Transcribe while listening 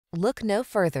Look no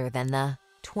further than the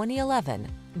 2011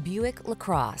 Buick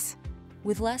LaCrosse.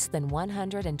 With less than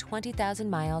 120,000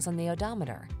 miles on the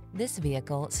odometer, this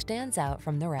vehicle stands out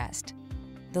from the rest.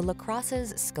 The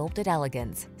LaCrosse's sculpted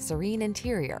elegance, serene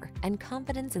interior, and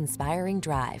confidence-inspiring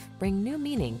drive bring new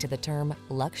meaning to the term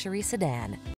luxury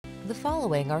sedan. The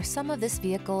following are some of this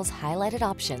vehicle's highlighted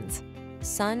options: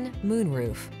 sun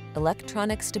moonroof,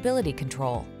 electronic stability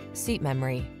control, seat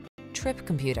memory, trip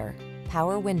computer,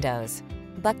 power windows,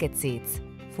 bucket seats,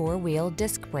 four-wheel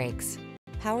disc brakes,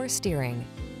 power steering.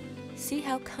 See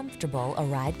how comfortable a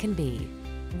ride can be.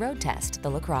 Road test the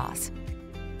LaCrosse.